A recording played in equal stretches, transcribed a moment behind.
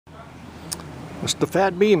It's the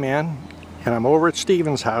Fat Bee Man, and I'm over at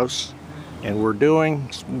Steven's house, and we're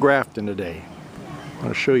doing some grafting today. I'm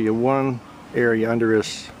going to show you one area under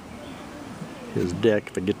his deck,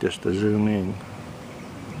 if I get this to zoom in.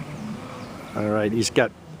 Alright, he's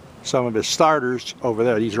got some of his starters over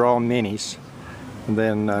there. These are all minis. And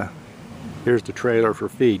then here's the trailer for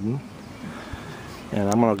feeding. And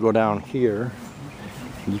I'm going to go down here.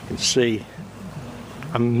 You can see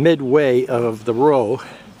I'm midway of the row.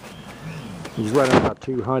 He's running about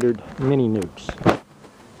 200 mini Nuc'S.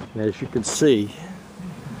 And as you can see,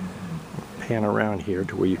 pan around here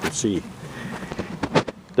to where you can see,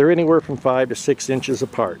 they're anywhere from 5 to 6 inches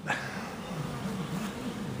apart.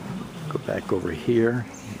 Go back over here.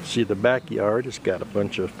 See the backyard has got a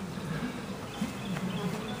bunch of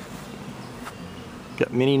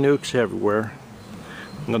mini Nuc'S everywhere.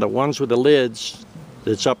 Now the ones with the lids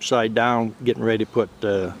that's upside down, getting ready to put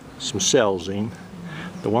some cells in.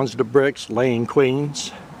 The ones with the bricks laying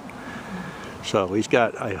queens. So he's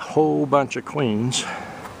got a whole bunch of queens.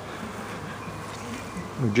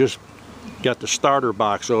 We just got the starter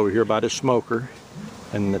box over here by the smoker,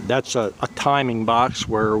 and that's a timing box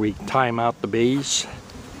where we time out the bees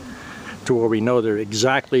to where we know they're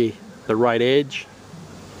exactly the right edge.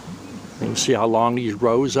 You can see how long these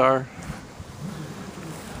rows are.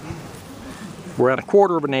 We're at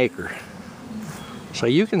 1/4 of an acre, so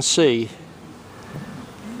you can see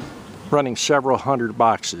running several hundred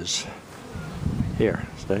boxes here.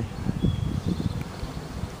 See?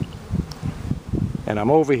 And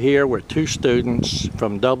I'm over here with 2 students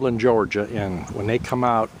from Dublin, Georgia, and when they come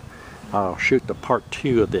out, I'll shoot the part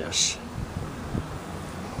 2 of this.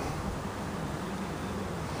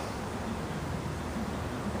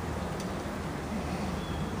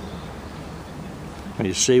 And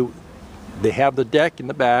you see, they have the deck in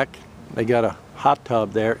the back. They got a hot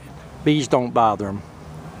tub there. Bees don't bother them.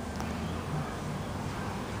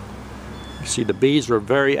 You see, the bees are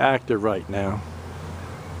very active right now,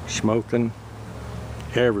 smoking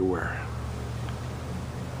everywhere.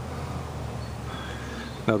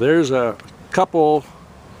 Now there's a couple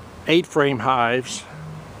 8-frame hives.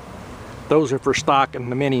 Those are for stocking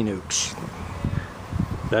the mini Nuc'S.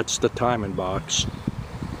 That's the timing box.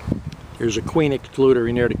 There's a queen excluder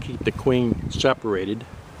in there to keep the queen separated.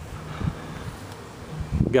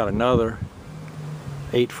 We've got another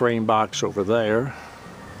 8-frame box over there.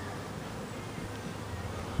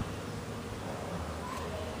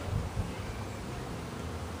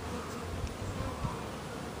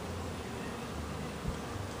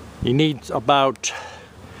 You need about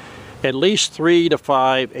at least 3 to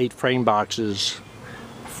 5 8-frame boxes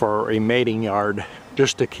for a mating yard,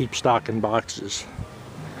 just to keep stocking boxes.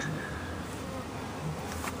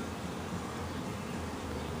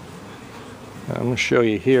 I'm going to show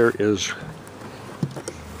you here is,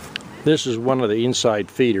 this is one of the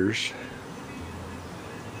inside feeders.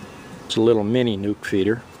 It's a little mini Nuc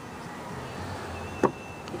feeder.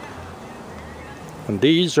 And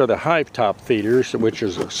these are the hive top feeders, which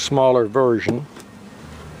is a smaller version.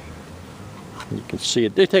 You can see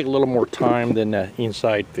it, they take a little more time than the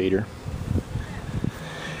inside feeder.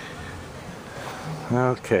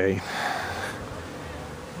 Okay.